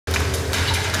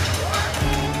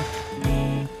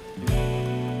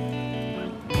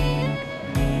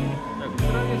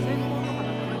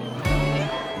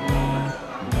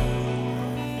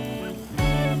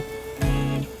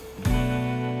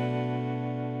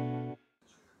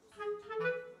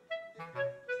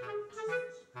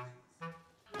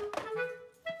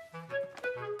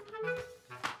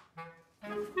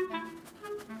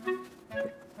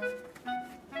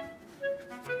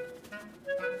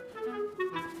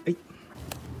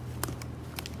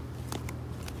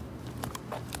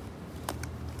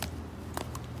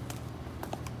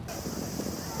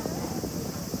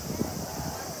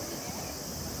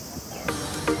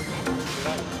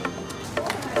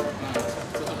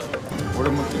これ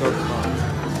も違うな。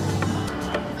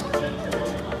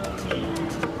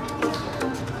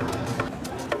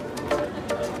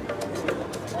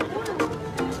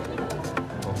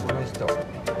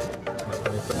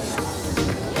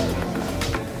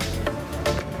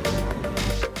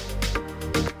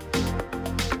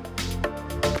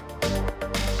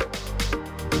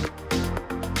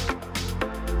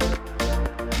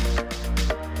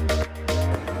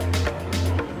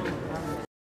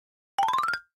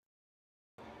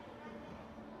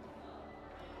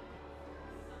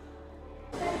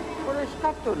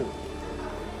光っとる。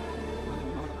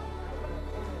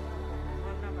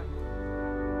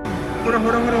ほら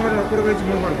ほらほらほら、これが一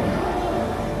番わかるかも。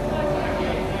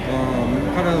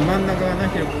体の真ん中がな、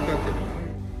広く光ってる。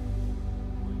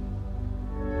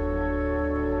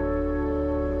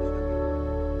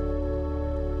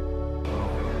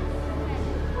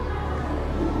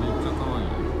めっちゃ可愛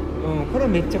い。これ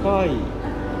めっちゃ可愛い。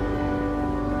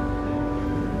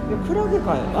で、クラゲ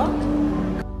かやな。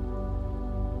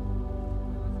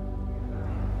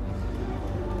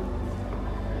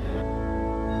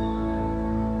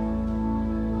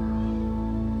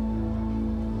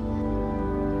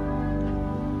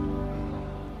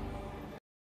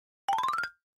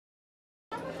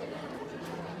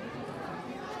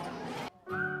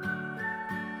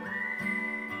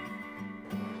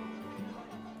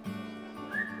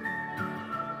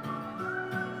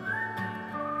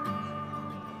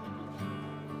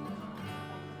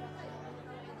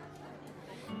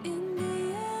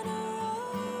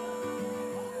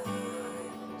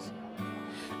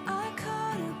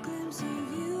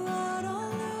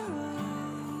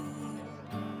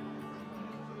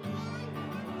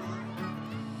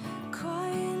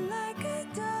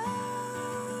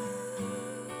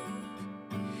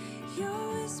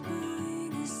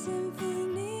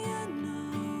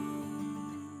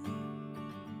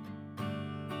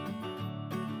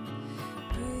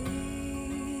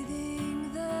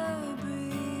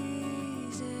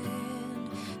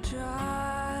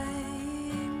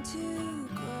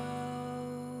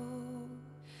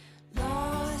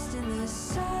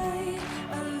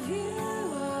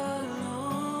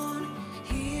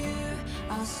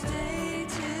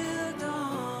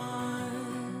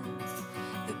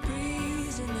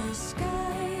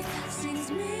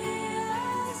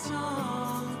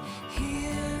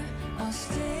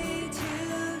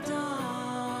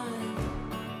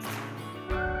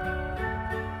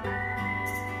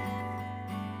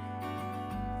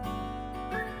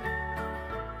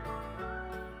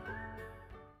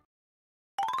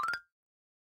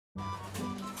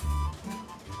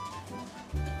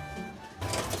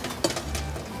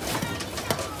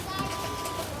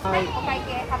はい、お会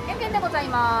計800円でござい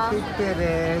ます。クイックペイ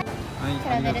です。はい、キャ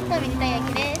ラメルとミニたい焼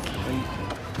きです。はい、飲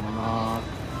みます。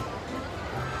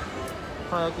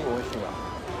たい焼き美味しいわ。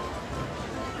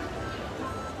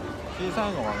小さ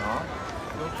いのかな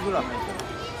？4つぐらい入ってる。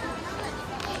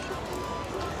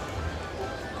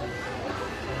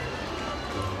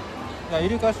じゃあイ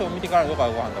ルカショー見てからどこか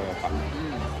ご飯食べようか。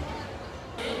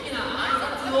大きな挨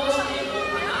拶をしていこう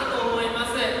かなと思いま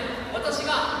す。私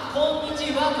がこんに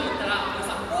ちはと言ったら皆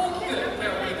さん大きく手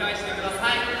を振り返してくださ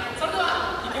い。それでは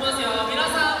いきますよ。皆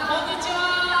さんこんにちは。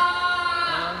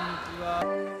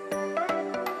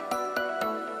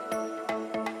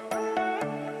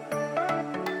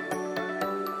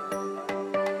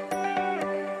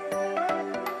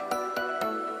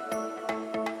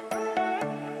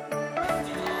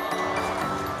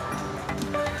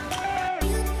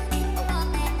「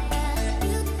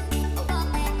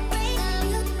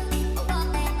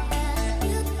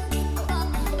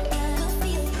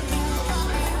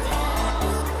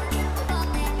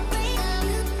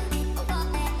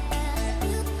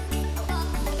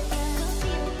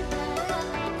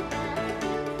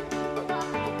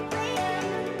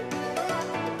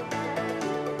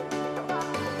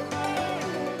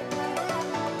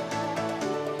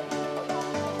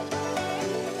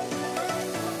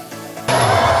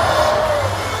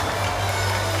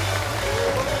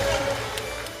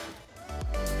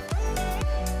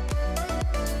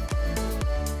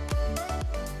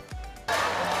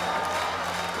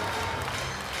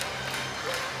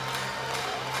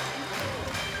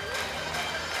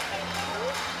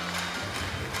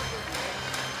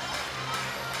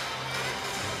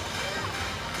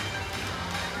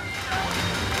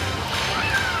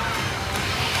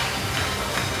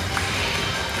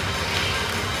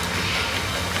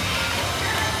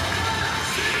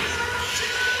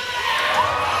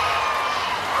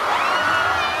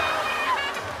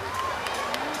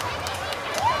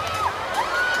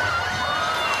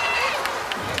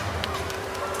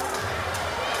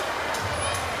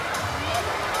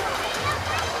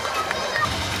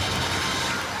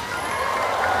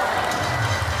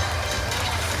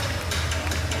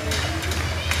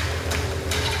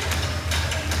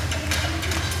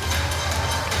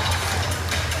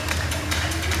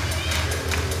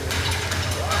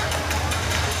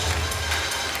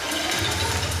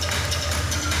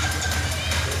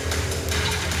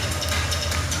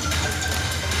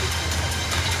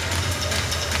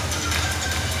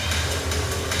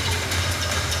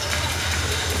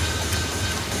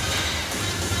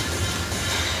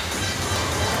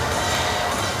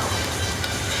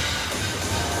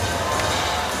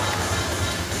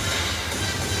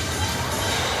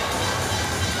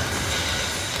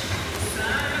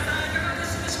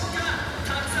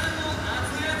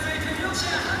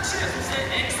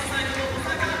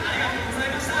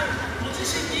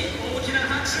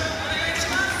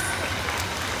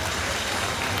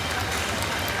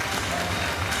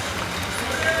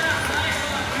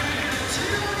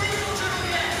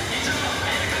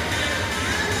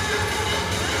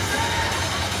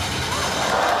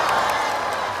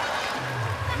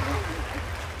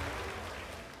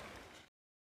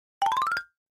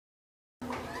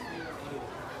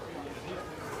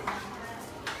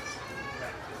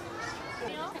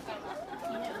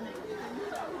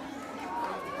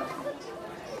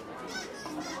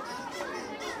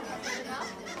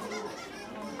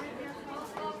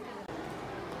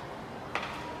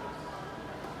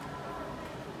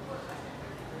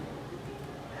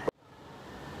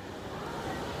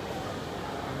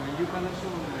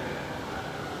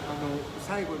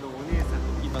最後のお姉さん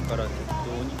の今から適当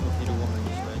にお昼ご飯に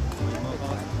したいと思います。